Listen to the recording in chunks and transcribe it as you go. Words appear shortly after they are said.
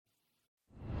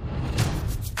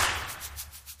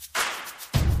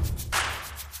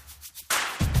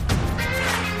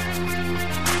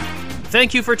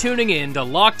Thank you for tuning in to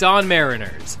Locked On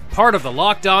Mariners, part of the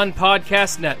Locked On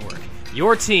Podcast Network,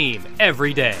 your team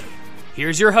every day.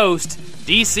 Here's your host,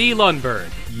 DC Lundberg.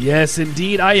 Yes,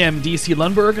 indeed, I am DC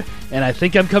Lundberg, and I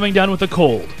think I'm coming down with a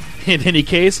cold. In any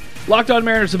case, Locked On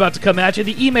Mariners is about to come at you,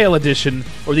 the email edition,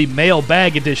 or the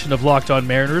mailbag edition of Locked On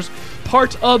Mariners,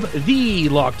 part of the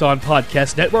Locked On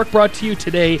Podcast Network, brought to you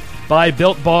today by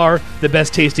Built Bar, the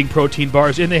best tasting protein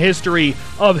bars in the history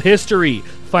of history.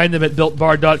 Find them at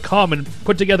BuiltBar.com and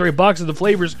put together a box of the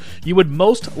flavors you would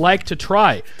most like to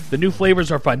try. The new flavors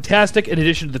are fantastic in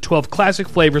addition to the 12 classic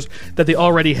flavors that they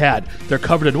already had. They're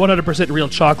covered in 100% real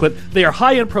chocolate. They are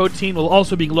high in protein while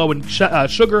also being low in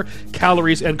sugar,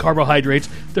 calories, and carbohydrates.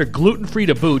 They're gluten-free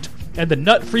to boot, and the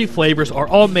nut-free flavors are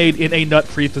all made in a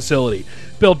nut-free facility.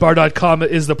 BuiltBar.com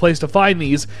is the place to find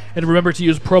these, and remember to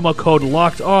use promo code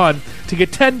LOCKEDON to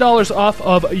get $10 off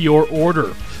of your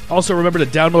order. Also, remember to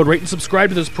download, rate, and subscribe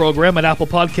to this program on Apple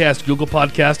Podcast, Google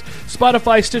Podcast,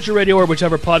 Spotify, Stitcher Radio, or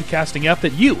whichever podcasting app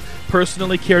that you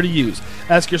personally care to use.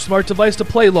 Ask your smart device to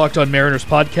play Locked On Mariners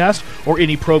podcast or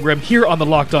any program here on the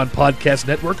Locked On Podcast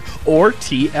Network or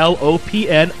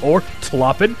TLOPN or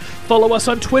TLOPN. Follow us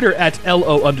on Twitter at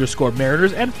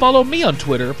LO_Mariners and follow me on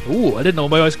Twitter. Ooh, I didn't know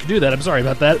my voice could do that. I'm sorry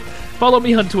about that. Follow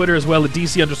me on Twitter as well at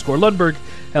DC_Lundberg,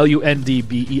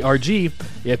 LUNDBERG,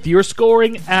 if you're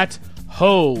scoring at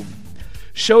home.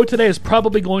 Show today is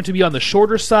probably going to be on the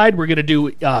shorter side. We're going to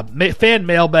do fan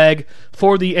mailbag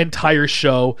for the entire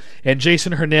show, and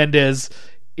Jason Hernandez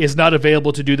is not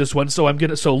available to do this one. So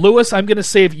Lewis, I'm gonna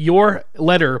save your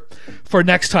letter for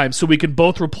next time so we can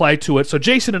both reply to it. So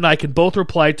Jason and I can both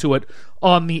reply to it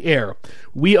on the air.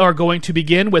 We are going to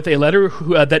begin with a letter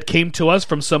that came to us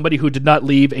from somebody who did not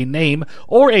leave a name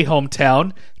or a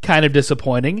hometown. Kind of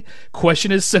disappointing.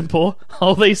 Question is simple.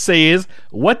 All they say is,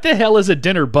 what the hell is a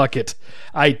dinner bucket?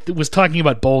 I was talking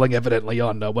about bowling, evidently,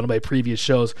 on one of my previous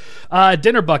shows.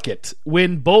 Dinner bucket.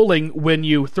 When bowling, when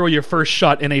you throw your first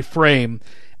shot in a frame,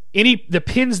 the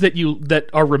pins that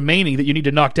are remaining that you need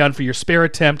to knock down for your spare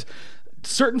attempt,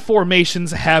 certain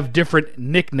formations have different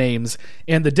nicknames,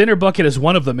 and the dinner bucket is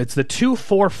one of them. It's the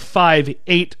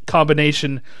 2-4-5-8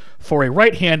 combination for a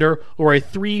right-hander, or a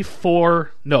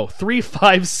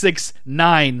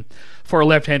 3-5-6-9 for a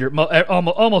left-hander.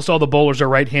 Almost all the bowlers are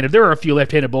right-handed. There are a few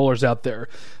left-handed bowlers out there,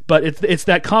 but it's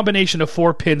that combination of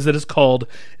four pins that is called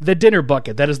the dinner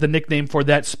bucket. That is the nickname for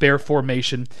that spare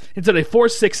formation. Instead, a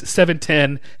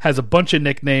 4-6-7-10 has a bunch of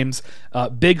nicknames.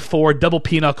 Big Four, double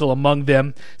pinochle among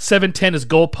them. 7-10 is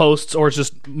goalposts, or it's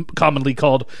just commonly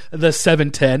called the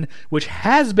 7-10, which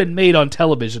has been made on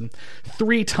television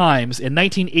 3 times in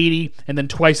 1980 and then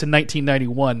twice in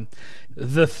 1991.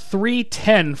 The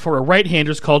 3-10 for a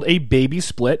right-hander is called a baby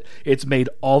split. It's made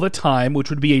all the time, which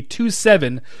would be a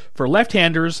 2-7 for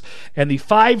left-handers, and the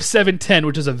 5-7-10,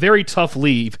 which is a very tough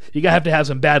leave. You have to have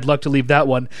some bad luck to leave that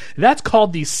one. That's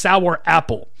called the sour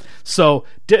apple. So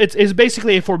it's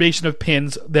basically a formation of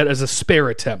pins that is a spare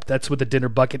attempt. That's what the dinner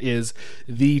bucket is,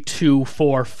 the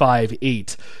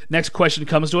 2-4-5-8. Next question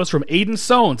comes to us from Aiden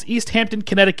Sones, East Hampton,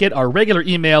 Connecticut, our regular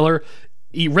emailer,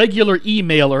 I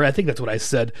think that's what I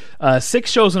said. 6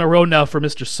 shows in a row now for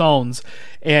Mr. Sones,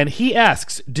 and he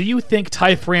asks, do you think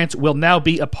Ty France will now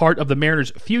be a part of the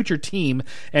Mariners' future team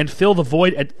and fill the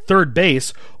void at third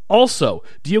base? Also,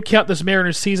 do you count this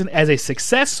Mariners season as a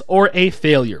success or a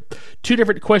failure? 2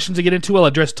 different questions to get into. I'll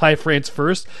address Ty France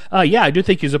first. Yeah, I do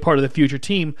think he's a part of the future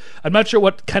team. I'm not sure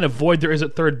what kind of void there is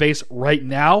at third base right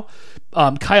now.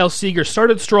 Kyle Seager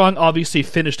started strong, obviously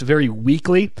finished very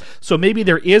weakly, so maybe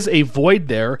there is a void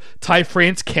there. Ty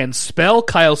France can spell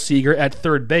Kyle Seager at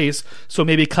third base, so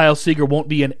maybe Kyle Seager won't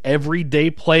be an everyday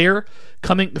player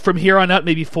coming from here on out,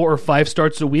 maybe 4 or 5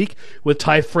 starts a week, with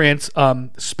Ty France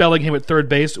spelling him at third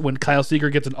base when Kyle Seager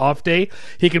gets an off day.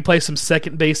 He can play some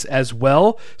second base as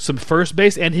well, some first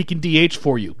base, and he can DH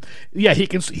for you. Yeah, he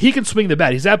can swing the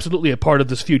bat. He's absolutely a part of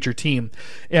this future team.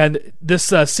 And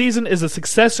this season is a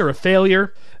success or a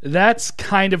failure. That's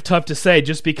kind of tough to say,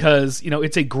 just because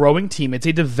it's a growing team, it's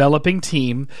a developing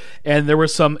team, and there were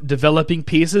some developing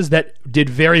pieces that did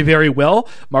very, very well.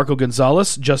 Marco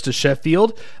Gonzalez, Justice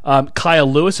Sheffield,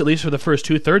 Kyle Lewis, at least for the first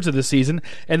 2/3 of the season,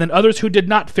 and then others who did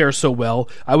not fare so well.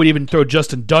 I would even throw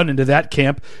Justin Dunn into that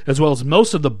camp, as well as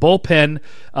most of the bullpen.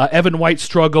 Evan White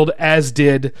struggled, as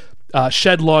did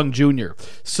Shed Long Jr.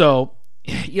 So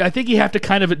I think you have to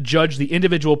kind of judge the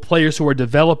individual players who are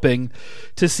developing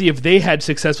to see if they had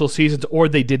successful seasons or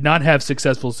they did not have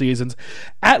successful seasons.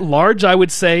 At large, I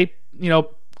would say,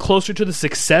 closer to the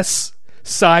success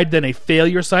side than a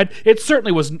failure side. It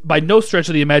certainly was by no stretch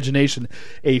of the imagination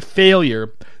a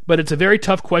failure. but it's a very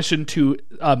tough question to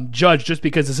judge just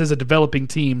because this is a developing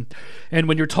team. And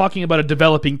when you're talking about a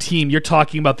developing team, you're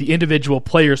talking about the individual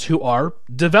players who are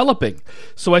developing.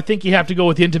 So I think you have to go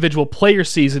with the individual player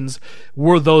seasons.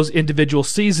 Were those individual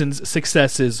seasons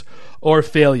successes or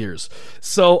failures?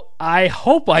 So I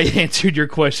hope I answered your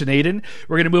question, Aiden.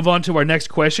 We're going to move on to our next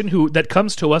question that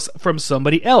comes to us from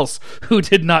somebody else who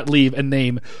did not leave a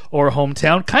name or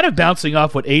hometown. Kind of bouncing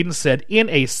off what Aiden said in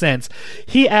a sense.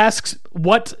 He asks,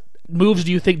 what moves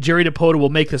do you think Jerry Dipoto will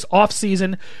make this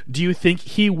offseason? Do you think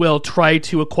he will try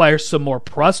to acquire some more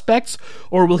prospects,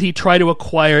 or will he try to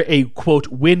acquire a, quote,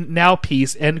 win now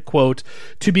piece, end quote,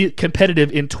 to be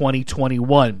competitive in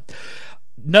 2021?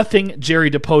 Nothing Jerry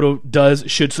Dipoto does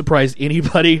should surprise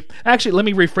anybody. Actually, let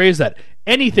me rephrase that.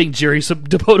 Anything Jerry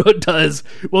Dipoto does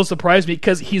will surprise me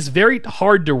because he's very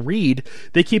hard to read.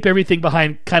 They keep everything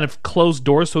behind kind of closed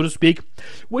doors, so to speak,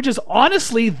 which is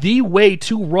honestly the way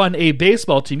to run a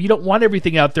baseball team. You don't want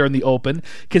everything out there in the open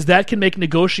because that can make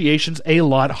negotiations a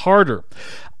lot harder.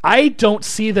 I don't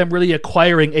see them really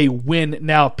acquiring a win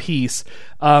now piece,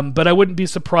 but I wouldn't be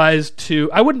surprised to.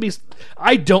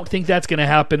 I don't think that's going to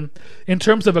happen. In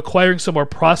terms of acquiring some more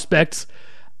prospects,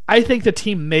 I think the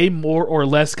team may more or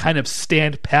less kind of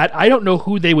stand pat. I don't know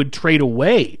who they would trade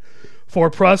away for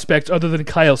prospects other than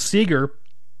Kyle Seager.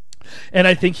 And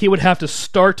I think he would have to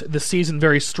start the season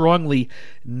very strongly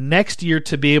next year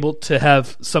to be able to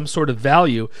have some sort of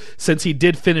value, since he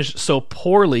did finish so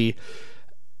poorly.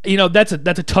 You know, that's a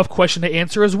tough question to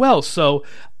answer as well. So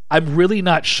I'm really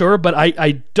not sure, but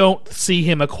I don't see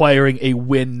him acquiring a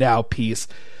win now piece.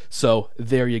 So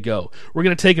there you go. We're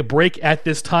going to take a break at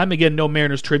this time. Again, no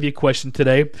Mariners trivia question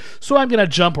today. So I'm going to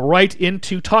jump right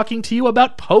into talking to you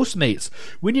about Postmates.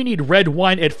 When you need red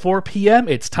wine at 4 p.m.,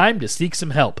 it's time to seek some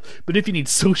help. But if you need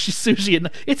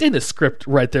sushi, it's in the script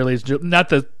right there, ladies and gentlemen. Not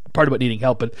the part about needing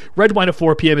help, but red wine at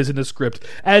 4 p.m. is in the script,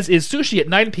 as is sushi at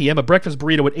 9 p.m., a breakfast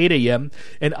burrito at 8 a.m.,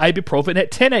 and ibuprofen at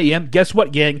 10 a.m. Guess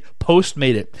what, gang?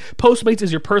 Postmate it. Postmates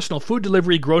is your personal food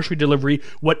delivery, grocery delivery,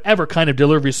 whatever kind of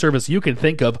delivery service you can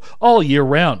think of all year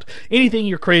round. Anything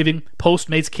you're craving,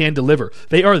 Postmates can deliver.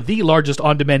 They are the largest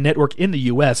on-demand network in the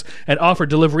U.S. and offer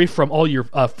delivery from all your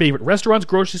favorite restaurants,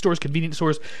 grocery stores, convenience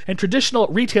stores, and traditional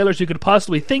retailers you could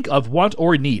possibly think of, want,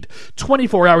 or need.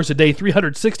 24 hours a day,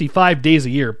 365 days a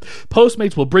year.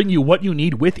 Postmates will bring you what you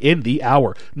need within the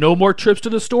hour. No more trips to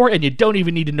the store, and you don't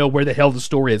even need to know where the hell the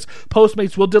store is.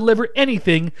 Postmates will deliver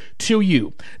anything to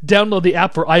you. Download the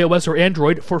app for iOS or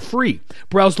Android for free.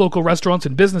 Browse local restaurants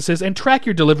and businesses and track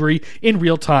your delivery in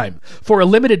real time. For a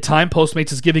limited time,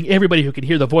 Postmates is giving everybody who can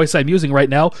hear the voice I'm using right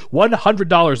now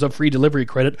 $100 of free delivery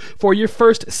credit for your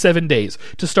first 7 days.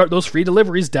 To start those free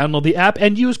deliveries, download the app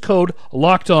and use code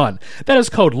LOCKEDON. That is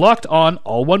code LOCKEDON,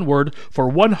 all one word, for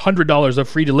 $100 of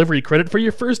free delivery credit for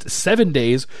your first 7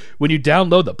 days when you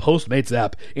download the Postmates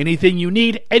app. Anything you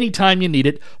need, anytime you need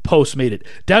it, Postmate it.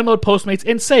 Download Postmates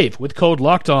and save with code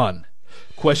LOCKEDON.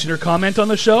 Question or comment on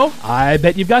the show? I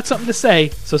bet you've got something to say,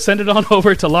 so send it on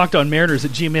over to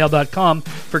lockedonmariners@gmail.com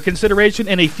for consideration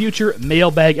in a future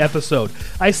mailbag episode.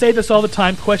 I say this all the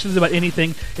time, questions about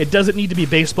anything. It doesn't need to be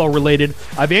baseball related.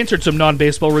 I've answered some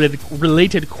non-baseball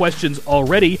related questions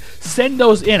already. Send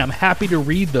those in. I'm happy to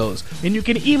read those. And you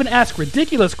can even ask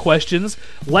ridiculous questions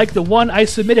like the one I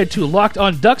submitted to Locked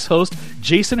On Ducks host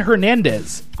Jason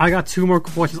Hernandez. I got 2 more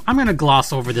questions. I'm going to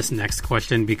gloss over this next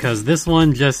question because this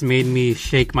one just made me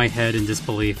shake my head in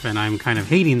disbelief, and I'm kind of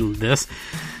hating this,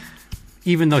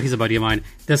 even though he's a buddy of mine.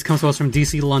 This comes to us from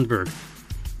DC Lundberg.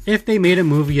 If they made a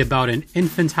movie about an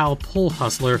infantile pole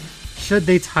hustler, should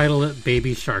they title it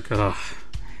Baby Shark? Ugh.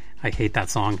 I hate that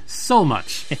song so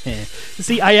much.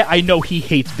 See, I know he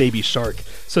hates Baby Shark,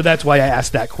 so that's why I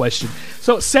asked that question.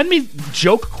 So send me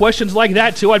joke questions like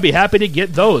that, too. I'd be happy to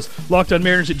get those.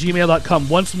 LockedOnMariners@gmail.com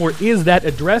once more is that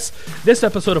address. This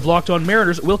episode of Locked On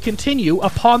Mariners will continue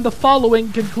upon the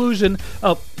following conclusion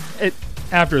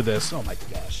after this. Oh, my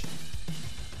gosh.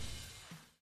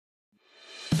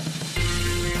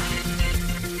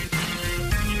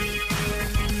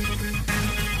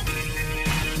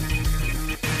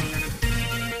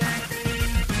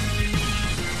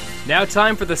 Now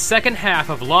time for the second half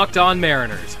of Locked On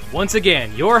Mariners. Once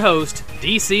again, your host,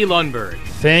 DC Lundberg.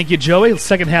 Thank you, Joey. The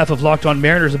second half of Locked On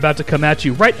Mariners about to come at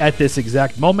you right at this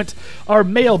exact moment. Our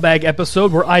mailbag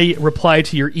episode where I reply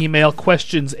to your email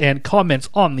questions and comments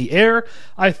on the air.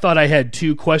 I thought I had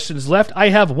 2 questions left. I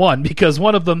have 1 because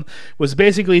one of them was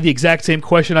basically the exact same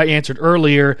question I answered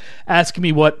earlier, asking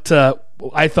me what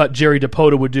I thought Jerry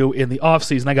DePota would do in the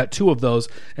offseason. I got 2 of those,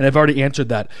 and I've already answered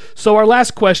that. So our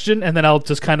last question, and then I'll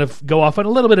just kind of go off on a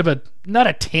little bit of not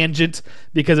a tangent,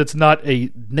 because it's not a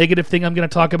negative thing I'm going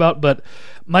to talk about, but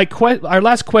our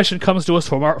last question comes to us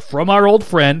from our old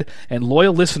friend and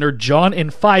loyal listener, John in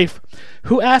Fife,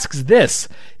 who asks this: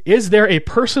 is there a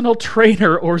personal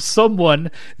trainer or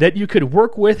someone that you could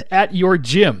work with at your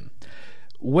gym?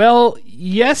 Well,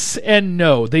 yes and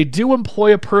no. They do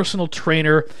employ a personal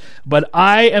trainer, but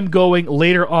I am going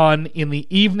later on in the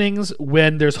evenings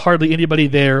when there's hardly anybody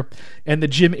there and the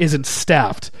gym isn't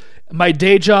staffed. My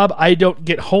day job, I don't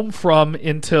get home from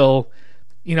until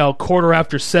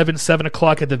 7:15, 7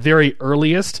 o'clock at the very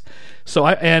earliest.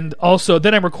 And also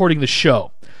then I'm recording the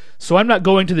show. So I'm not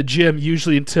going to the gym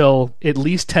usually until at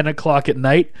least 10 o'clock at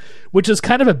night, which is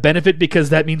kind of a benefit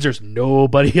because that means there's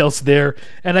nobody else there,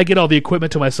 and I get all the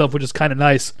equipment to myself, which is kind of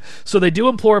nice. So they do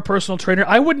employ a personal trainer.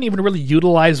 I wouldn't even really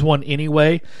utilize one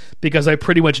anyway because I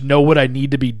pretty much know what I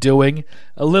need to be doing.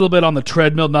 A little bit on the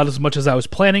treadmill, not as much as I was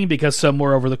planning, because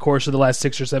somewhere over the course of the last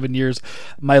 6 or 7 years,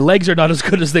 my legs are not as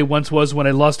good as they once was when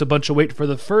I lost a bunch of weight for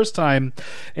the first time,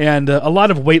 and a lot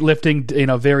of weightlifting,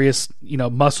 various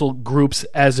muscle groups,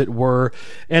 as it were.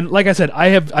 And like I said,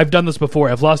 I've done this before.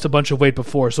 I've lost a bunch of weight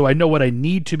before, so I know what I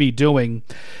need to be doing.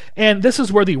 And this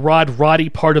is where the Roddy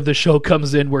part of the show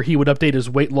comes in, where he would update his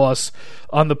weight loss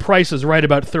on The Price is Right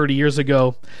about 30 years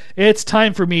ago. It's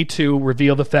time for me to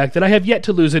reveal the fact that I have yet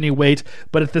to lose any weight,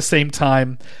 but at the same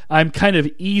time, I'm kind of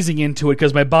easing into it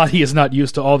because my body is not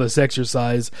used to all this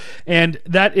exercise. And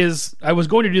I was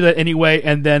going to do that anyway,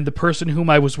 and then the person whom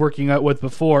I was working out with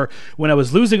before, when I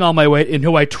was losing all my weight and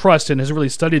who I trust and has really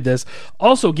studied this,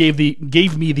 also gave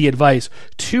me the advice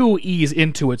to ease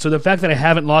into it. So the fact that I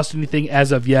haven't lost anything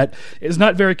as of yet is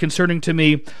not very concerning to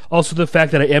me. Also, the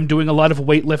fact that I am doing a lot of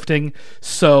weightlifting,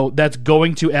 so that's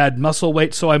going to add muscle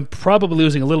weight. So I'm probably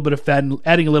losing a little bit of fat and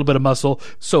adding a little bit of muscle.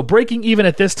 So breaking even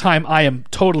at this time, I am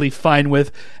totally fine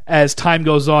with. As time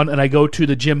goes on and I go to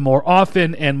the gym more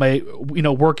often and my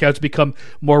workouts become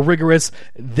more rigorous,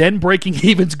 then breaking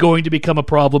even's going to become a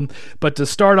problem. But to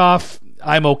start off,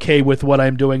 I'm okay with what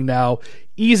I'm doing now,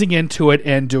 easing into it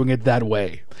and doing it that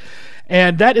way.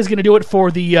 And that is going to do it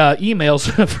for the emails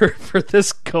for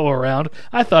this go-around.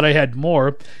 I thought I had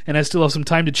more, and I still have some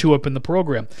time to chew up in the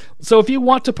program. So if you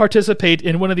want to participate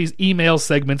in one of these email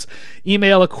segments,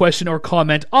 email a question or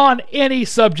comment on any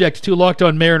subject to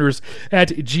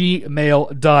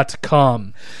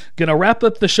lockedonmariners@gmail.com. Going to wrap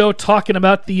up the show talking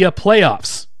about the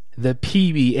playoffs. The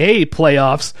PBA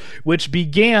playoffs, which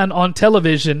began on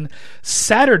television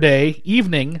Saturday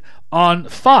evening on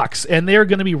Fox, and they're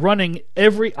going to be running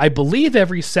every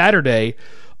Saturday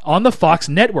on the Fox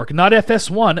network, not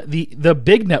FS1, the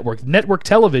big network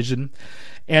television.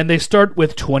 And they start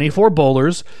with 24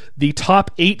 bowlers. The top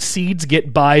 8 seeds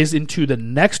get buys into the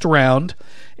next round,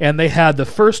 and they had the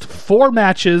first 4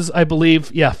 matches,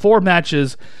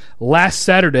 last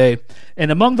Saturday,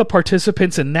 and among the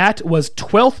participants in that was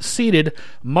 12th seeded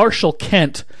Marshall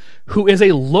Kent, who is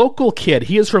a local kid.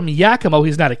 He is from Yakima.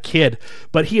 He's not a kid,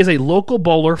 but he is a local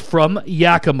bowler from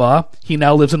Yakima. He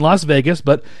now lives in Las Vegas,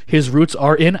 but his roots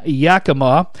are in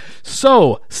Yakima.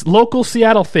 So, local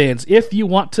Seattle fans, if you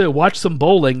want to watch some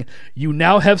bowling, you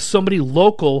now have somebody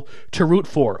local to root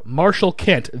for. Marshall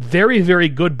Kent, very, very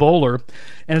good bowler.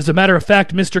 And as a matter of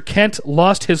fact, Mr. Kent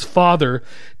lost his father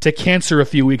to cancer a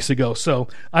few weeks ago. So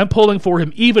I'm pulling for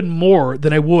him even more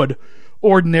than I would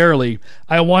ordinarily.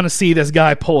 I want to see this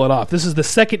guy pull it off. This is the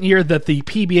second year that the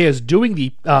PBA is doing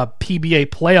the PBA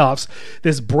playoffs,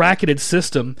 this bracketed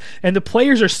system. And the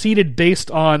players are seeded based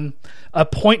on a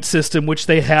point system, which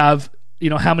they have,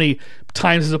 how many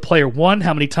times has a player won,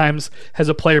 how many times has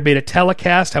a player made a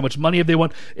telecast, how much money have they won.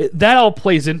 That all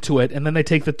plays into it, and then they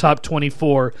take the top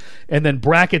 24 and then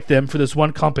bracket them for this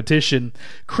one competition.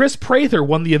 Chris Prather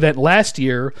won the event last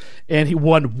year, and he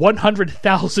won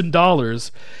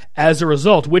 $100,000 as a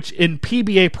result, which in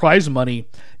PBA prize money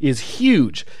is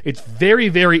huge. It's very,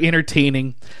 very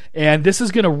entertaining, and this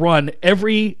is going to run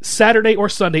every Saturday or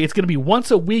Sunday. It's going to be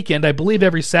once a weekend, I believe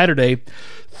every Saturday,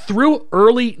 through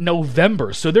early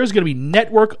November. So there's going to be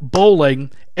network bowling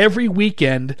every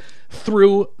weekend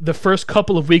through the first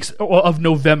couple of weeks of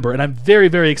November, and I'm very,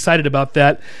 very excited about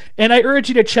that. And I urge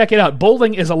you to check it out.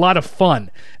 Bowling is a lot of fun,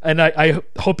 and I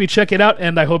hope you check it out,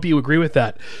 and I hope you agree with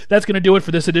that. That's going to do it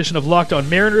for this edition of Locked On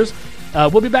Mariners.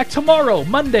 We'll be back tomorrow,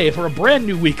 Monday, for a brand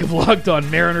new week of Locked On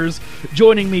Mariners.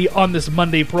 Joining me on this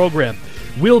Monday program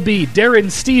will be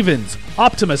Darren Stevens,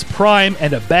 Optimus Prime,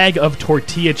 and a bag of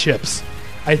tortilla chips.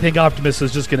 I think Optimus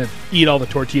is just going to eat all the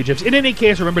tortilla chips. In any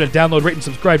case, remember to download, rate, and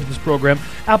subscribe to this program.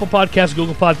 Apple Podcasts,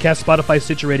 Google Podcasts, Spotify,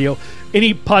 Stitcher Radio,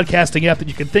 any podcasting app that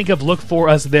you can think of, look for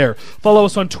us there. Follow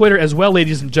us on Twitter as well,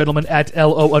 ladies and gentlemen, at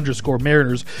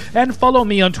LO_Mariners. And follow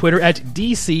me on Twitter at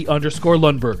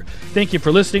DC_Lundberg. Thank you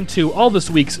for listening to all this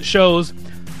week's shows.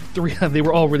 They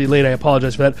were all really late. I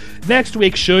apologize for that. Next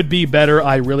week should be better.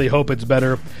 I really hope it's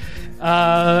better.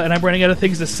 And I'm running out of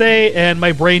things to say, and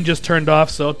my brain just turned off,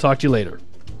 so I'll talk to you later.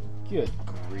 Good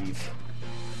grief.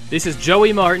 This is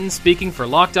Joey Martin speaking for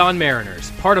Locked On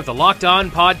Mariners, part of the Locked On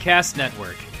Podcast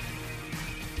Network.